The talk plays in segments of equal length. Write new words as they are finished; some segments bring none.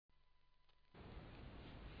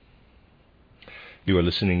You are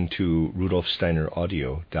listening to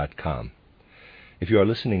RudolfSteinerAudio.com. If you are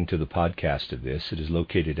listening to the podcast of this, it is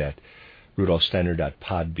located at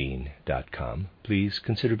rudolfsteiner.podbean.com. Please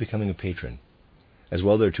consider becoming a patron. As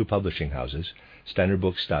well, there are two publishing houses,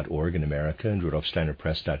 steinerbooks.org in America and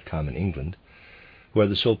rudolfsteinerpress.com in England, who are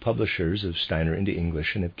the sole publishers of Steiner into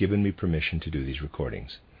English and have given me permission to do these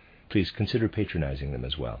recordings. Please consider patronizing them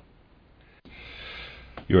as well.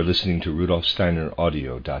 You are listening to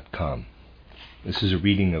rudolfsteineraudio.com. This is a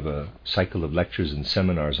reading of a cycle of lectures and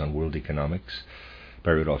seminars on world economics by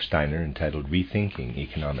Rudolf Steiner entitled Rethinking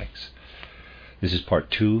Economics. This is part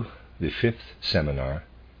 2, the 5th seminar,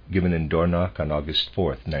 given in Dornach on August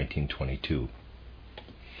 4th, 1922.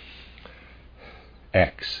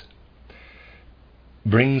 X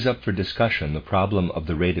brings up for discussion the problem of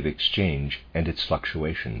the rate of exchange and its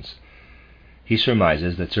fluctuations. He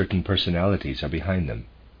surmises that certain personalities are behind them.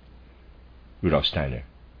 Rudolf Steiner: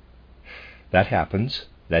 that happens,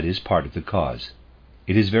 that is part of the cause.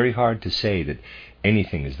 It is very hard to say that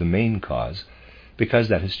anything is the main cause, because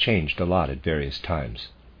that has changed a lot at various times.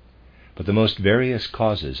 But the most various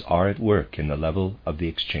causes are at work in the level of the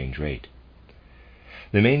exchange rate.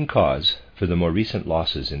 The main cause for the more recent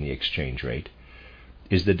losses in the exchange rate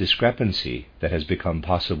is the discrepancy that has become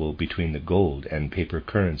possible between the gold and paper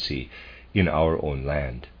currency in our own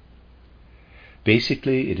land.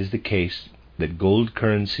 Basically, it is the case that gold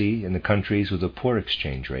currency in the countries with a poor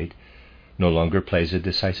exchange rate no longer plays a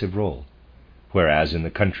decisive role, whereas in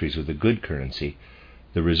the countries with a good currency,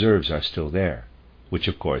 the reserves are still there, which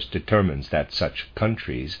of course determines that such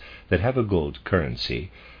countries that have a gold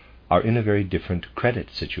currency are in a very different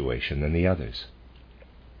credit situation than the others.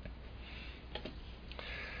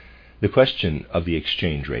 The question of the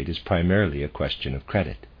exchange rate is primarily a question of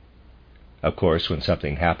credit. Of course, when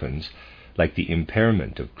something happens, like the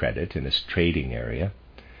impairment of credit in a trading area,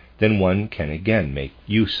 then one can again make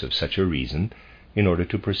use of such a reason in order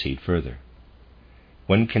to proceed further.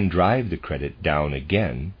 One can drive the credit down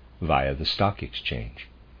again via the stock exchange.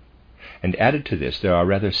 And added to this, there are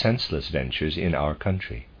rather senseless ventures in our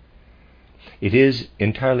country. It is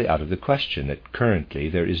entirely out of the question that currently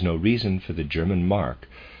there is no reason for the German mark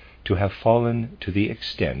to have fallen to the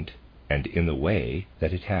extent and in the way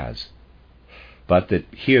that it has, but that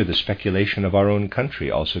here the speculation of our own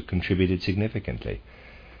country also contributed significantly.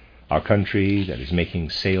 Our country that is making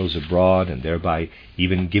sales abroad and thereby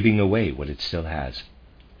even giving away what it still has.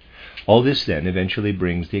 All this then eventually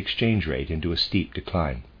brings the exchange rate into a steep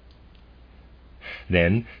decline.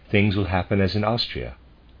 Then things will happen as in Austria.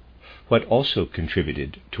 What also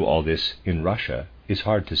contributed to all this in Russia is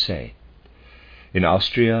hard to say. In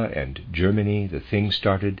Austria and Germany, the thing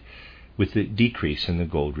started with the decrease in the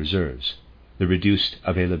gold reserves, the reduced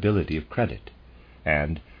availability of credit,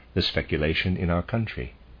 and the speculation in our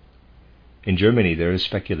country. In Germany there is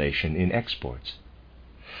speculation in exports.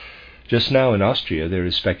 Just now in Austria there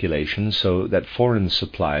is speculation so that foreign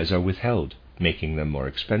supplies are withheld, making them more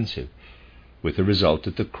expensive, with the result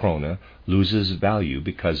that the krone loses value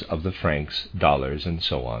because of the francs, dollars, and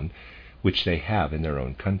so on, which they have in their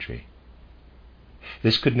own country.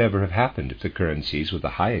 This could never have happened if the currencies with a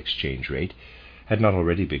high exchange rate had not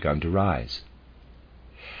already begun to rise.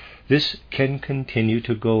 This can continue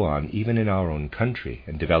to go on even in our own country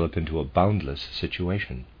and develop into a boundless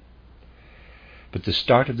situation. But the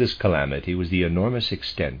start of this calamity was the enormous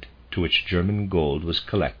extent to which German gold was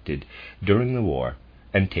collected during the war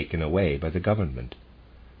and taken away by the government,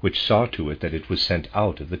 which saw to it that it was sent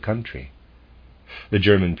out of the country. The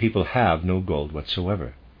German people have no gold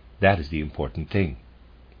whatsoever. That is the important thing.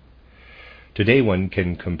 Today one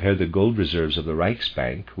can compare the gold reserves of the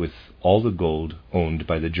Reichsbank with all the gold owned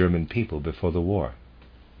by the German people before the war.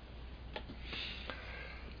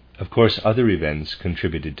 Of course, other events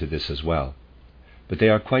contributed to this as well, but they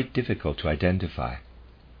are quite difficult to identify.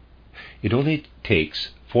 It only takes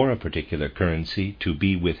for a particular currency to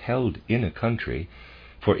be withheld in a country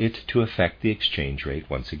for it to affect the exchange rate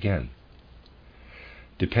once again.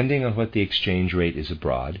 Depending on what the exchange rate is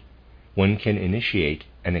abroad, one can initiate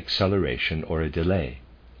an acceleration or a delay,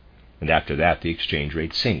 and after that the exchange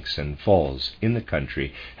rate sinks and falls in the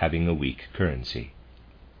country having a weak currency.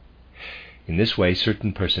 In this way,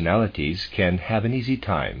 certain personalities can have an easy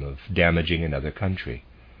time of damaging another country.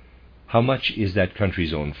 How much is that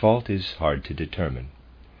country's own fault is hard to determine.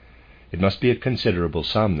 It must be a considerable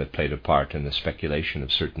sum that played a part in the speculation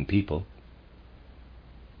of certain people.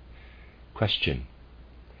 Question: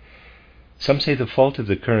 some say the fault of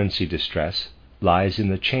the currency distress lies in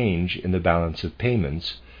the change in the balance of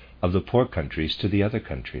payments of the poor countries to the other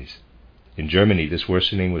countries. In Germany, this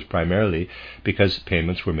worsening was primarily because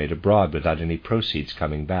payments were made abroad without any proceeds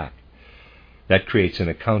coming back. That creates an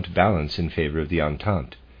account balance in favor of the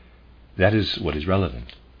Entente. That is what is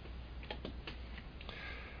relevant.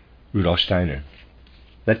 Rudolf Steiner.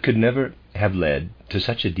 That could never have led to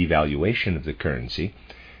such a devaluation of the currency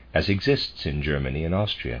as exists in Germany and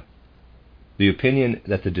Austria. The opinion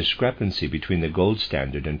that the discrepancy between the gold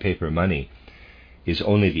standard and paper money is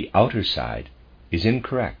only the outer side is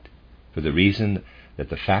incorrect, for the reason that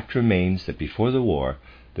the fact remains that before the war,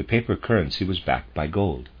 the paper currency was backed by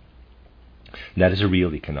gold. That is a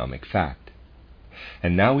real economic fact.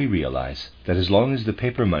 And now we realize that as long as the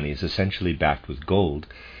paper money is essentially backed with gold,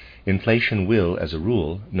 inflation will, as a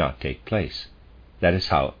rule, not take place. That is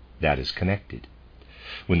how that is connected.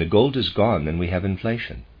 When the gold is gone, then we have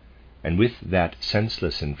inflation. And with that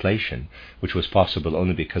senseless inflation, which was possible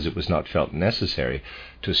only because it was not felt necessary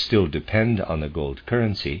to still depend on the gold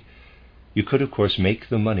currency, you could of course make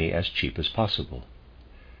the money as cheap as possible.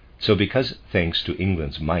 So because, thanks to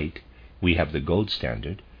England's might, we have the gold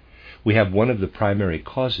standard, we have one of the primary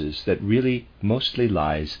causes that really mostly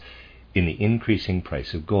lies in the increasing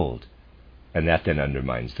price of gold, and that then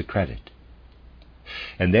undermines the credit.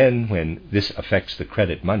 And then, when this affects the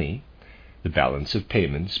credit money, the balance of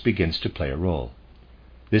payments begins to play a role.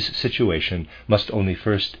 This situation must only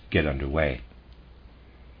first get underway.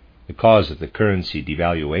 The cause of the currency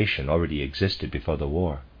devaluation already existed before the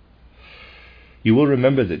war. You will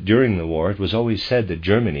remember that during the war it was always said that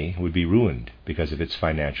Germany would be ruined because of its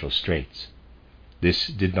financial straits. This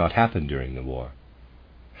did not happen during the war.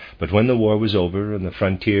 But when the war was over and the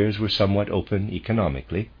frontiers were somewhat open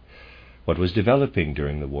economically, what was developing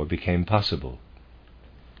during the war became possible.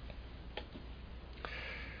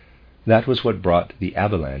 That was what brought the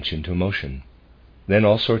avalanche into motion. Then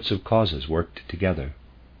all sorts of causes worked together.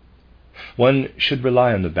 One should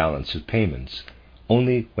rely on the balance of payments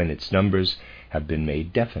only when its numbers have been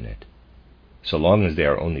made definite. So long as they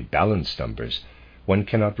are only balanced numbers, one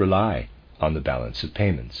cannot rely on the balance of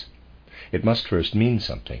payments. It must first mean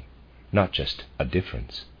something, not just a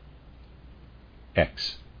difference.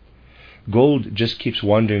 X. Gold just keeps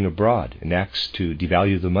wandering abroad and acts to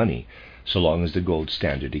devalue the money so long as the gold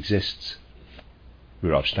standard exists.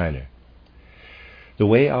 Rudolf Steiner. The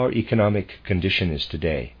way our economic condition is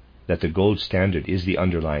today, that the gold standard is the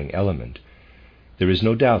underlying element, there is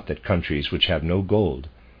no doubt that countries which have no gold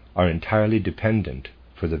are entirely dependent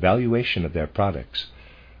for the valuation of their products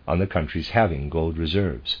on the countries having gold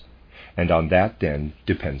reserves, and on that then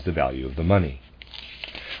depends the value of the money.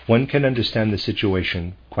 One can understand the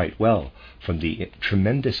situation quite well from the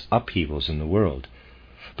tremendous upheavals in the world,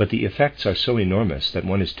 but the effects are so enormous that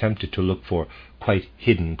one is tempted to look for quite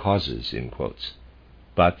hidden causes, in quotes.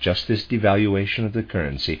 But just this devaluation of the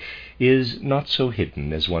currency is not so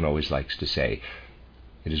hidden as one always likes to say.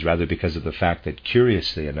 It is rather because of the fact that,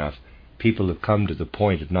 curiously enough, people have come to the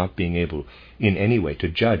point of not being able in any way to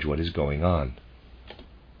judge what is going on.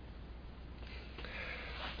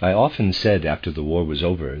 I often said after the war was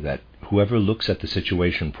over that whoever looks at the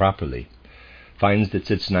situation properly finds that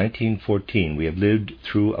since 1914 we have lived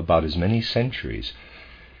through about as many centuries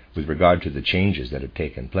with regard to the changes that have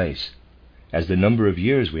taken place as the number of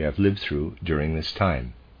years we have lived through during this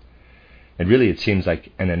time. And really it seems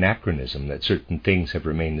like an anachronism that certain things have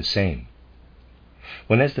remained the same.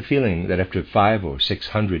 One has the feeling that after 500 or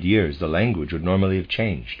 600 years the language would normally have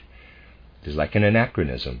changed. It is like an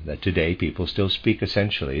anachronism that today people still speak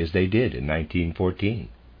essentially as they did in 1914.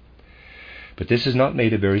 But this has not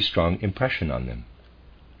made a very strong impression on them.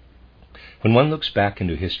 When one looks back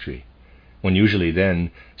into history, one usually then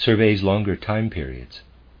surveys longer time periods.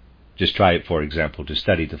 Just try, for example, to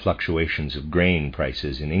study the fluctuations of grain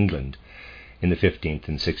prices in England in the 15th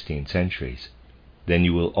and 16th centuries. Then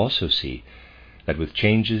you will also see that with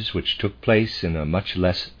changes which took place in a much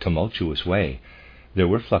less tumultuous way, there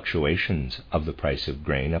were fluctuations of the price of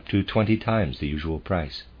grain up to 20 times the usual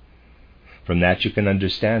price. From that you can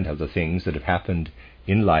understand how the things that have happened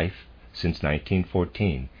in life since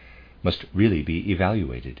 1914 must really be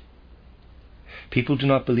evaluated. People do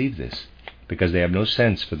not believe this because they have no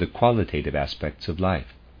sense for the qualitative aspects of life.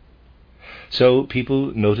 So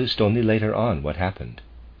people noticed only later on what happened,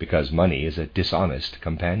 because money is a dishonest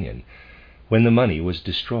companion, when the money was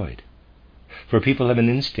destroyed. For people have an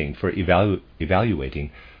instinct for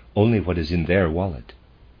evaluating only what is in their wallet.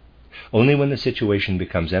 Only when the situation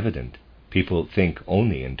becomes evident, people think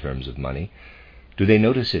only in terms of money, do they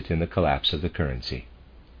notice it in the collapse of the currency.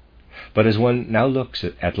 But as one now looks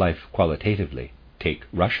at life qualitatively, take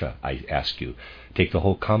Russia, I ask you, take the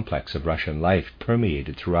whole complex of Russian life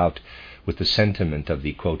permeated throughout with the sentiment of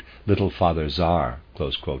the, quote, little father Tsar,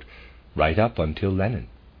 close quote, right up until Lenin.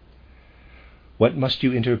 what must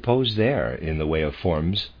you interpose there in the way of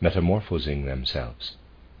forms metamorphosing themselves?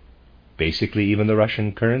 Basically, even the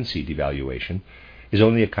Russian currency devaluation is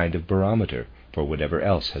only a kind of barometer for whatever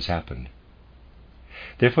else has happened.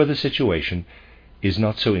 Therefore, the situation is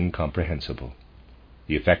not so incomprehensible.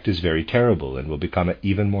 The effect is very terrible and will become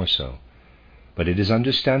even more so, but it is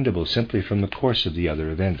understandable simply from the course of the other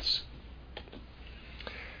events.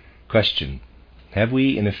 Question: have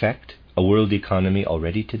we, in effect, a world economy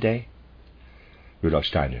already today? Rudolf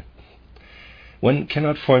Steiner: one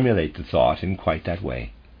cannot formulate the thought in quite that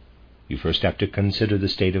way. You first have to consider the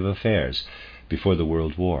state of affairs before the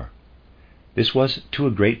World War. This was, to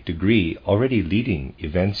a great degree, already leading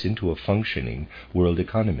events into a functioning world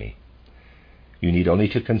economy. You need only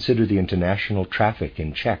to consider the international traffic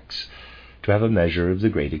in checks to have a measure of the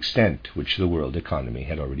great extent which the world economy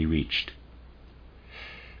had already reached.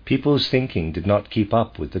 People's thinking did not keep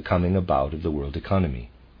up with the coming about of the world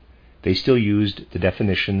economy. They still used the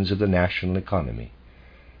definitions of the national economy.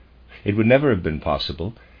 It would never have been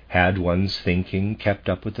possible, had one's thinking kept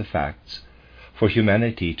up with the facts, for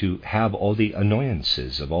humanity to have all the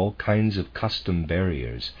annoyances of all kinds of custom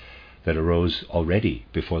barriers that arose already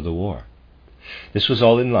before the war. This was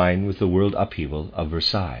all in line with the world upheaval of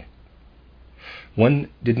Versailles. One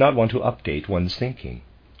did not want to update one's thinking.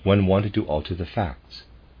 One wanted to alter the facts.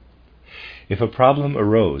 If a problem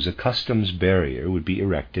arose, a customs barrier would be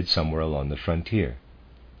erected somewhere along the frontier.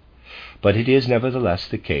 But it is nevertheless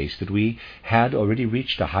the case that we had already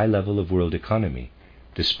reached a high level of world economy,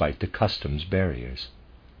 despite the customs barriers.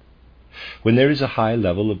 When there is a high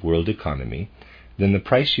level of world economy, then the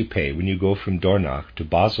price you pay when you go from Dornach to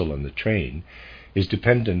Basel on the train is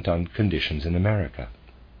dependent on conditions in America.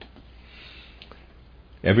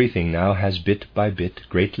 Everything now has bit by bit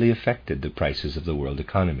greatly affected the prices of the world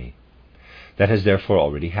economy. That has therefore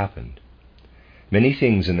already happened. Many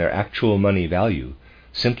things in their actual money value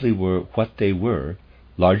simply were what they were,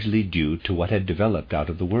 largely due to what had developed out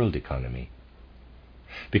of the world economy.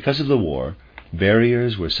 Because of the war,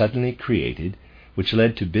 barriers were suddenly created which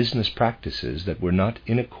led to business practices that were not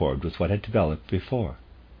in accord with what had developed before.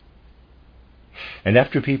 And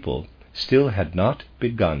after people still had not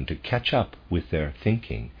begun to catch up with their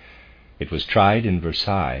thinking, it was tried in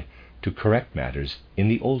Versailles to correct matters in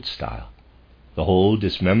the old style. The whole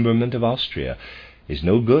dismemberment of Austria is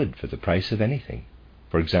no good for the price of anything.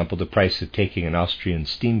 For example, the price of taking an Austrian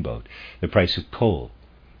steamboat, the price of coal,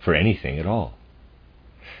 for anything at all.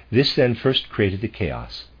 This then first created the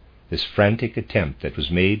chaos, this frantic attempt that was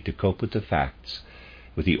made to cope with the facts,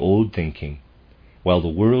 with the old thinking, while the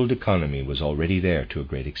world economy was already there to a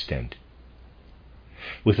great extent.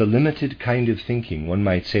 With a limited kind of thinking, one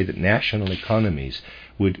might say that national economies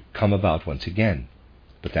would come about once again,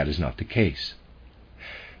 but that is not the case.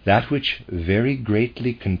 That which very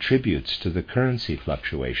greatly contributes to the currency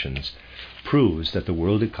fluctuations proves that the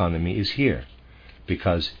world economy is here,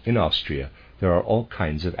 because in Austria there are all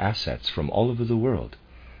kinds of assets from all over the world,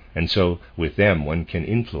 and so with them one can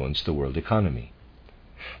influence the world economy.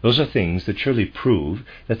 Those are things that surely prove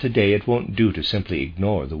that today it won't do to simply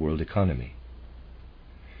ignore the world economy.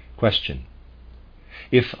 Question: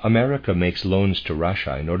 if America makes loans to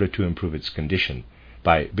Russia in order to improve its condition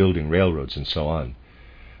by building railroads and so on,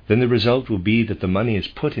 then the result will be that the money is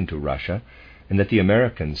put into Russia and that the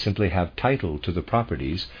Americans simply have title to the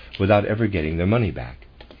properties without ever getting their money back.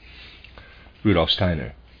 Rudolf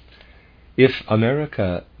Steiner: if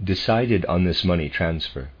America decided on this money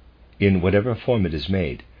transfer, in whatever form it is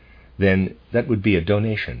made, then that would be a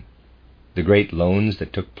donation. The great loans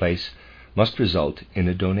that took place must result in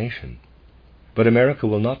a donation. But America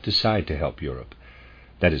will not decide to help Europe.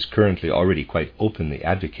 That is currently already quite openly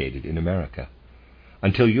advocated in America,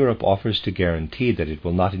 until Europe offers to guarantee that it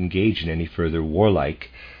will not engage in any further warlike,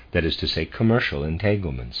 that is to say, commercial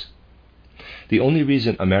entanglements. The only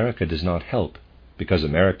reason America does not help, because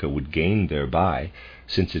America would gain thereby,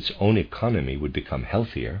 since its own economy would become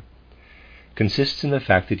healthier, consists in the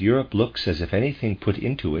fact that Europe looks as if anything put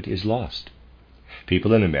into it is lost.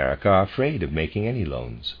 People in America are afraid of making any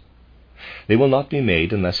loans. They will not be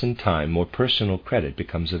made unless in time more personal credit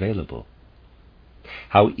becomes available.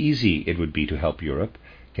 How easy it would be to help Europe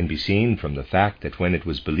can be seen from the fact that when it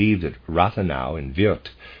was believed that Rathenau and Wirth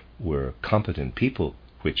were competent people,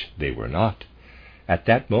 which they were not, at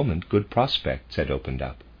that moment good prospects had opened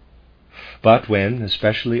up. But when,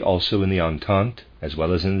 especially also in the Entente, as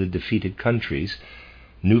well as in the defeated countries,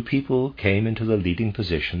 new people came into the leading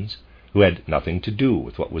positions who had nothing to do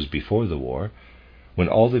with what was before the war, when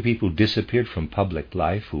all the people disappeared from public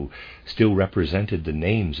life who still represented the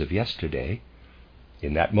names of yesterday,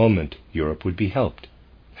 in that moment Europe would be helped.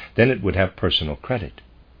 Then it would have personal credit.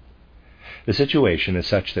 The situation is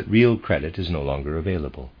such that real credit is no longer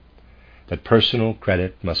available, that personal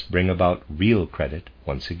credit must bring about real credit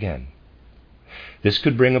once again. This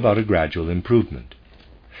could bring about a gradual improvement.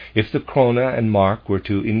 If the krona and mark were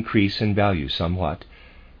to increase in value somewhat,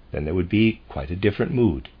 then there would be quite a different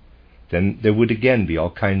mood. Then there would again be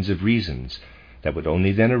all kinds of reasons that would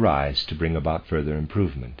only then arise to bring about further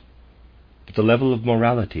improvement. But the level of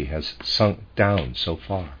morality has sunk down so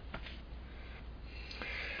far.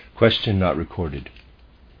 Question not recorded.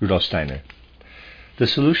 Rudolf Steiner. The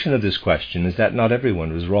solution of this question is that not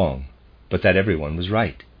everyone was wrong, but that everyone was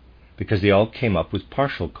right, because they all came up with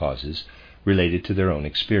partial causes related to their own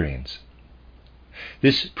experience.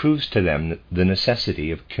 This proves to them the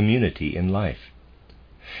necessity of community in life.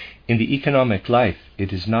 In the economic life,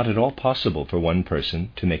 it is not at all possible for one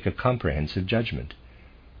person to make a comprehensive judgment.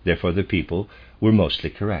 Therefore the people were mostly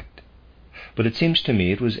correct. But it seems to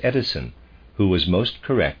me it was Edison who was most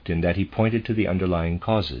correct in that he pointed to the underlying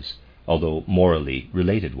causes, although morally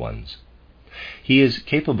related ones. He is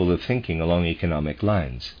capable of thinking along economic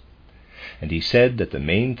lines, and he said that the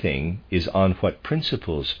main thing is on what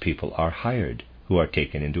principles people are hired who are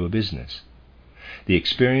taken into a business. The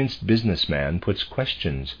experienced businessman puts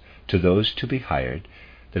questions to those to be hired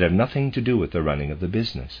that have nothing to do with the running of the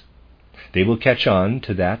business. They will catch on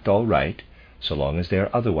to that all right, so long as they are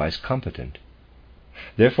otherwise competent.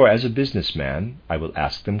 Therefore, as a businessman, I will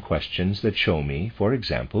ask them questions that show me, for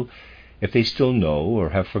example, if they still know or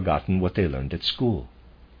have forgotten what they learned at school.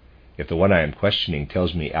 If the one I am questioning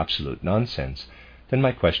tells me absolute nonsense, then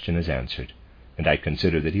my question is answered, and I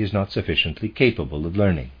consider that he is not sufficiently capable of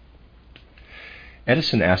learning.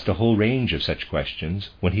 Edison asked a whole range of such questions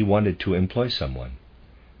when he wanted to employ someone.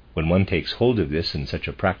 When one takes hold of this in such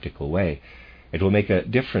a practical way, it will make a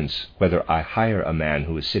difference whether I hire a man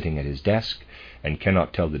who is sitting at his desk and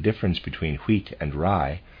cannot tell the difference between wheat and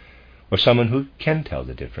rye, or someone who can tell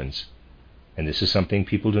the difference. And this is something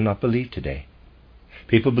people do not believe today.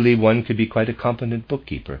 People believe one could be quite a competent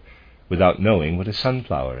bookkeeper without knowing what a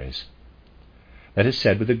sunflower is. That is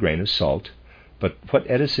said with a grain of salt, but what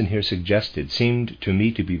Edison here suggested seemed to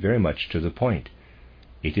me to be very much to the point.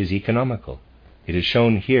 It is economical. It is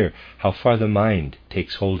shown here how far the mind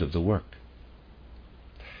takes hold of the work.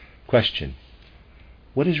 Question.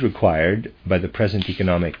 What is required by the present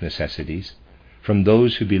economic necessities from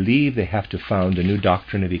those who believe they have to found a new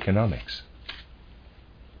doctrine of economics?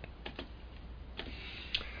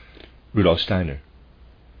 Rudolf Steiner.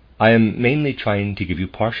 I am mainly trying to give you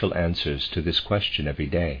partial answers to this question every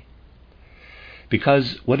day,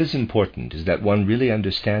 because what is important is that one really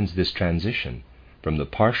understands this transition from the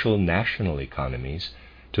partial national economies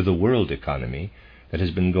to the world economy that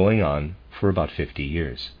has been going on for about 50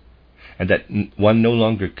 years, and that one no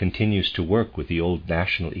longer continues to work with the old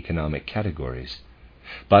national economic categories,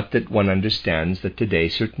 but that one understands that today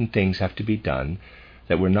certain things have to be done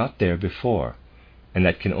that were not there before, and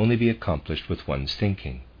that can only be accomplished with one's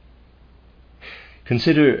thinking.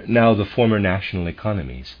 Consider now the former national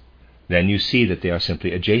economies. Then you see that they are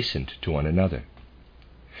simply adjacent to one another.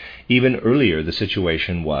 Even earlier the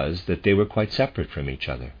situation was that they were quite separate from each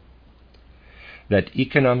other. That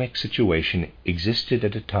economic situation existed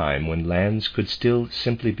at a time when lands could still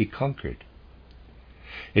simply be conquered.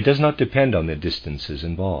 It does not depend on the distances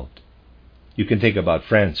involved. You can think about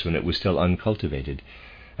France when it was still uncultivated,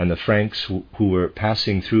 and the Franks who were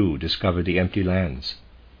passing through discovered the empty lands.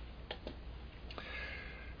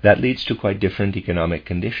 That leads to quite different economic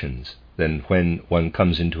conditions than when one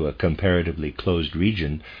comes into a comparatively closed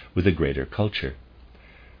region with a greater culture.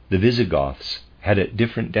 The Visigoths had a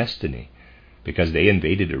different destiny because they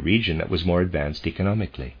invaded a region that was more advanced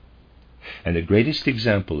economically. And the greatest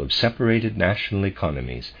example of separated national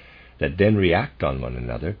economies that then react on one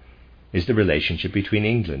another is the relationship between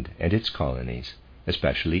England and its colonies,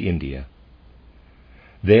 especially India.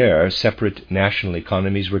 There, separate national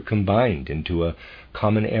economies were combined into a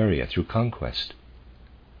common area through conquest,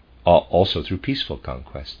 also through peaceful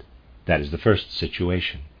conquest. That is the first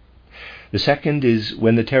situation. The second is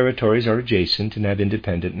when the territories are adjacent and have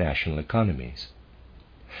independent national economies.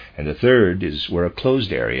 And the third is where a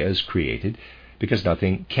closed area is created because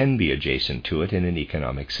nothing can be adjacent to it in an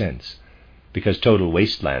economic sense, because total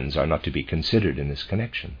wastelands are not to be considered in this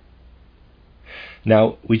connection.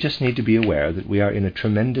 Now, we just need to be aware that we are in a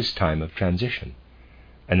tremendous time of transition,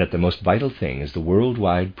 and that the most vital thing is the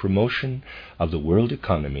worldwide promotion of the world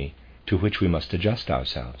economy to which we must adjust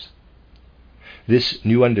ourselves. This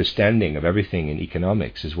new understanding of everything in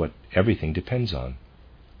economics is what everything depends on.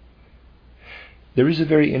 There is a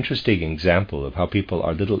very interesting example of how people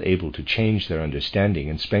are little able to change their understanding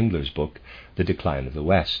in Spengler's book, The Decline of the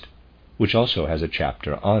West. which also has a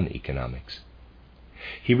chapter on economics.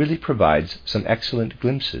 He really provides some excellent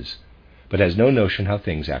glimpses, but has no notion how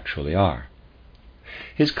things actually are.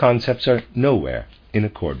 His concepts are nowhere in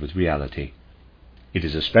accord with reality. It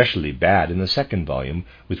is especially bad in the second volume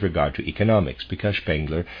with regard to economics, because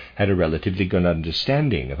Spengler had a relatively good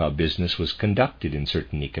understanding of how business was conducted in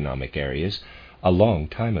certain economic areas a long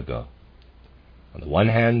time ago. On the one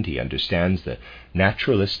hand, he understands the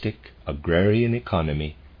naturalistic agrarian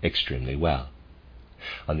economy extremely well.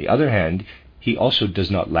 On the other hand, he also does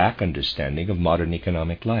not lack understanding of modern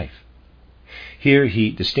economic life. Here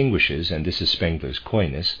he distinguishes, and this is Spengler's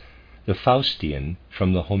coyness, the Faustian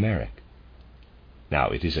from the Homeric. Now,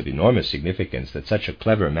 it is of enormous significance that such a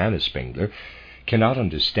clever man as Spengler cannot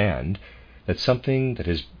understand that something that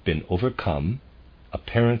has been overcome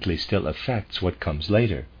apparently still affects what comes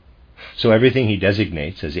later. So everything he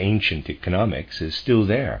designates as ancient economics is still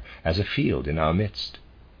there as a field in our midst.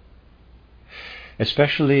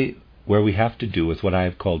 Especially where we have to do with what I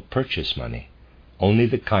have called purchase money, only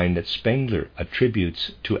the kind that Spengler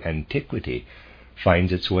attributes to antiquity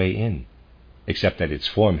finds its way in, except that its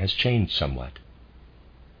form has changed somewhat.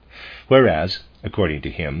 Whereas, according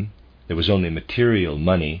to him, there was only material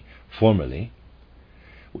money formerly,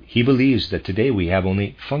 he believes that today we have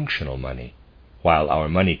only functional money, while our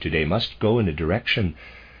money today must go in a direction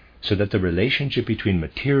so that the relationship between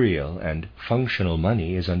material and functional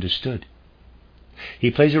money is understood.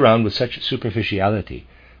 He plays around with such superficially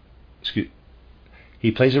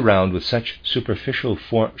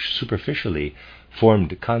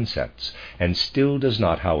formed concepts, and still does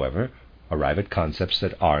not, however, arrive at concepts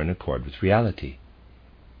that are in accord with reality.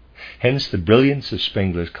 Hence the brilliance of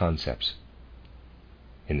Spengler's concepts.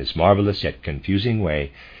 In this marvelous yet confusing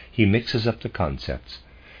way, he mixes up the concepts,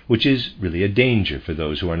 which is really a danger for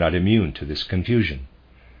those who are not immune to this confusion.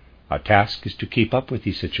 Our task is to keep up with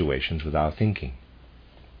these situations with our thinking.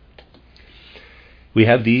 We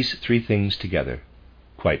have these three things together: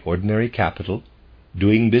 quite ordinary capital,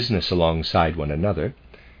 doing business alongside one another,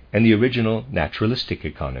 and the original naturalistic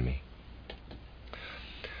economy,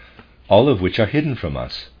 all of which are hidden from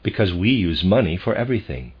us because we use money for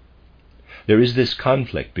everything. There is this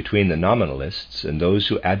conflict between the nominalists and those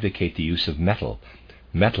who advocate the use of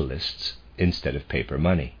metallists, instead of paper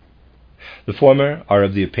money. The former are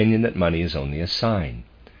of the opinion that money is only a sign,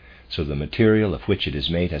 so the material of which it is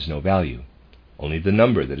made has no value, only the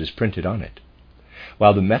number that is printed on it,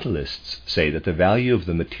 while the metallists say that the value of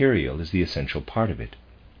the material is the essential part of it.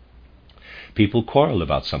 People quarrel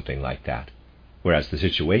about something like that, whereas the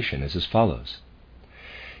situation is as follows.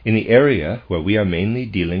 In the area where we are mainly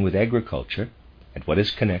dealing with agriculture and what is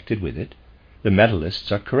connected with it, the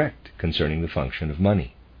metallists are correct concerning the function of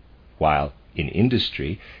money, while in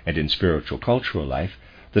industry and in spiritual cultural life,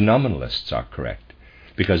 the nominalists are correct,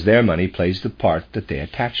 because their money plays the part that they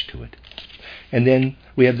attach to it. And then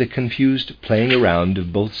we have the confused playing around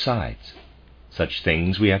of both sides. Such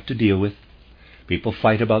things we have to deal with. People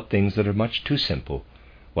fight about things that are much too simple,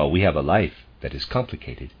 while we have a life that is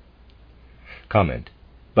complicated. Comment.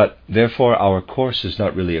 But therefore our course is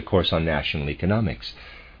not really a course on national economics,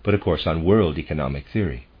 but a course on world economic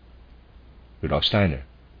theory. Rudolf Steiner.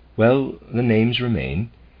 Well, the names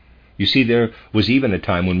remain. You see, there was even a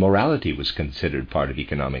time when morality was considered part of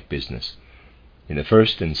economic business. In the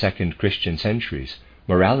first and second Christian centuries,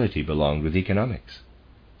 morality belonged with economics.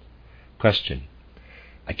 Question.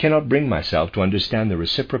 I cannot bring myself to understand the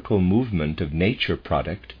reciprocal movement of nature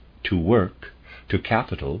product to work, to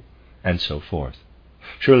capital, and so forth.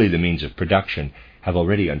 Surely the means of production have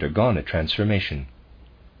already undergone a transformation.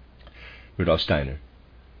 Rudolf Steiner.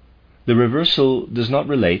 The reversal does not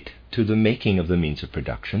relate to the making of the means of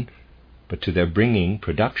production, but to their bringing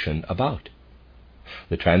production about.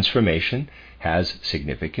 The transformation has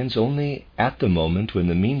significance only at the moment when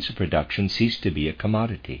the means of production cease to be a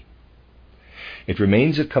commodity. It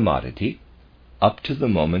remains a commodity up to the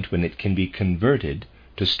moment when it can be converted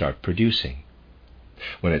to start producing.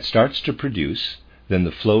 When it starts to produce, then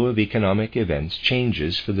the flow of economic events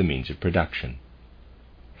changes for the means of production.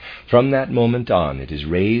 From that moment on, it is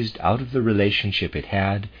raised out of the relationship it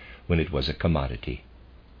had when it was a commodity.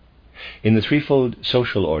 In the threefold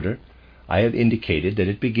social order, I have indicated that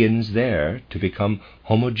it begins there to become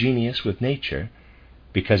homogeneous with nature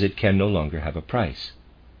because it can no longer have a price.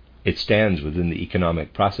 It stands within the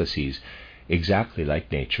economic processes exactly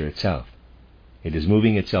like nature itself. It is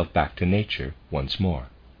moving itself back to nature once more.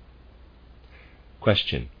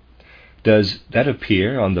 Question. Does that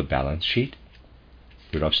appear on the balance sheet?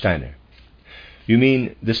 Rudolf Steiner. You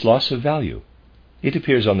mean this loss of value? It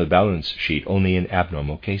appears on the balance sheet only in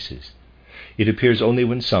abnormal cases. It appears only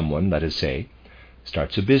when someone, let us say,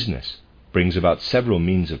 starts a business brings about several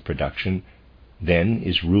means of production, then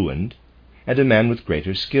is ruined, and a man with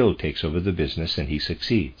greater skill takes over the business and he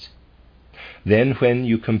succeeds. Then when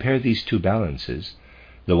you compare these two balances,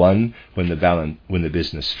 the one when the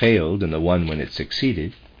business failed and the one when it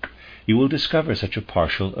succeeded, you will discover such a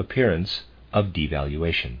partial appearance of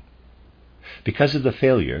devaluation. Because of the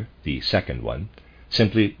failure, the second one,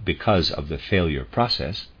 simply because of the failure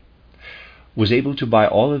process, was able to buy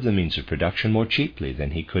all of the means of production more cheaply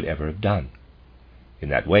than he could ever have done. In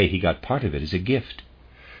that way he got part of it as a gift,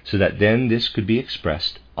 so that then this could be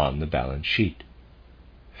expressed on the balance sheet.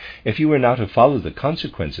 If you were now to follow the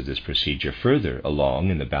consequence of this procedure further along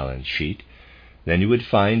in the balance sheet, then you would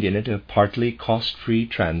find in it a partly cost-free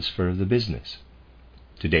transfer of the business.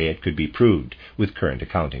 Today it could be proved with current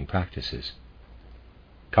accounting practices.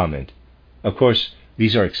 Comment. Of course,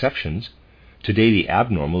 these are exceptions. Today the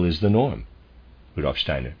abnormal is the norm. Rudolf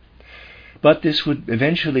Steiner. But this would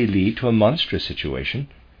eventually lead to a monstrous situation,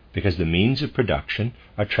 because the means of production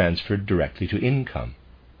are transferred directly to income,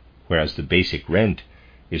 whereas the basic rent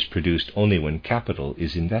is produced only when capital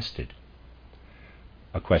is invested.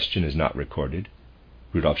 A question is not recorded.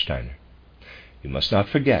 Rudolf Steiner. You must not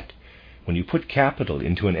forget, when you put capital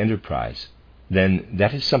into an enterprise, then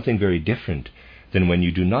that is something very different than when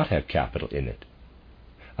you do not have capital in it.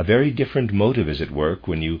 A very different motive is at work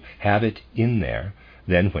when you have it in there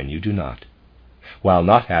than when you do not, while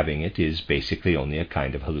not having it is basically only a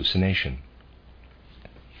kind of hallucination.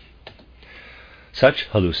 Such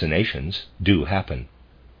hallucinations do happen.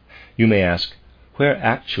 You may ask, where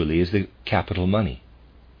actually is the capital money?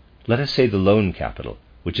 Let us say the loan capital,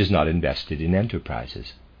 which is not invested in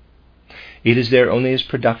enterprises. It is there only as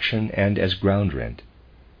production and as ground rent.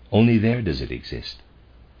 Only there does it exist.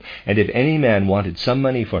 And if any man wanted some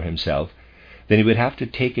money for himself, then he would have to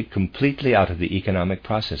take it completely out of the economic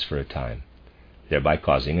process for a time, thereby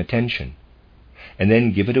causing a tension, and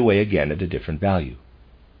then give it away again at a different value.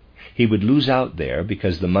 He would lose out there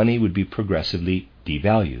because the money would be progressively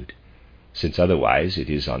devalued, since otherwise it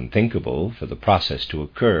is unthinkable for the process to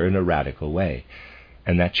occur in a radical way,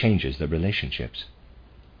 and that changes the relationships.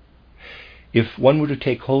 If one were to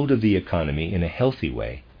take hold of the economy in a healthy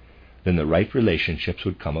way, then the right relationships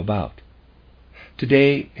would come about.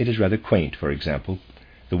 Today it is rather quaint, for example,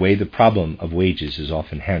 the way the problem of wages is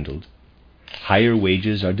often handled. Higher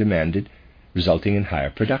wages are demanded, resulting in higher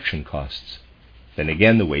production costs. Then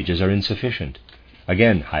again the wages are insufficient.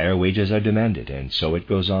 Again higher wages are demanded, and so it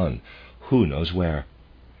goes on, who knows where.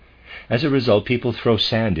 As a result, people throw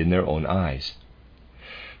sand in their own eyes.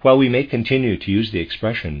 While we may continue to use the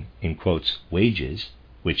expression, in quotes, wages,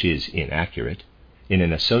 which is inaccurate, in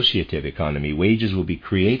an associative economy, wages will be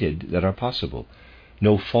created that are possible.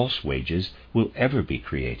 No false wages will ever be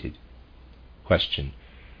created. Question.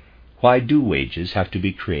 Why do wages have to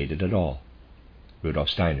be created at all? Rudolf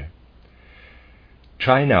Steiner.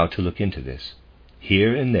 Try now to look into this.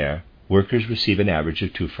 Here and there, workers receive an average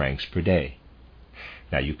of 2 francs per day.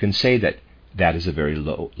 Now you can say that is a very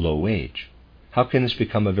low wage. How can this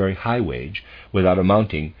become a very high wage without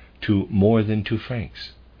amounting to more than 2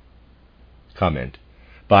 francs? Comment.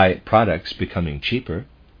 By products becoming cheaper.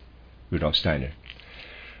 Rudolf Steiner.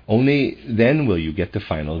 Only then will you get the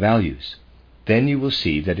final values. Then you will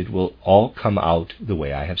see that it will all come out the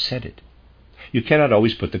way I have said it. You cannot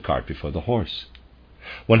always put the cart before the horse.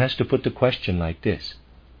 One has to put the question like this.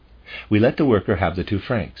 We let the worker have the 2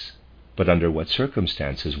 francs, but under what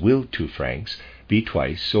circumstances will 2 francs be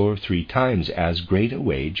twice or 3 times as great a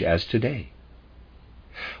wage as today?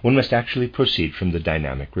 One must actually proceed from the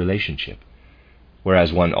dynamic relationship,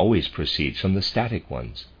 whereas one always proceeds from the static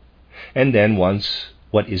ones, and then wants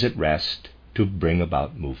what is at rest to bring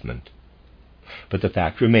about movement. But the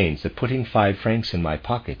fact remains that putting 5 francs in my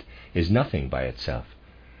pocket is nothing by itself,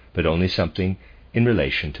 but only something in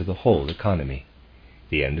relation to the whole economy.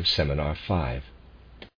 The end of Seminar 5.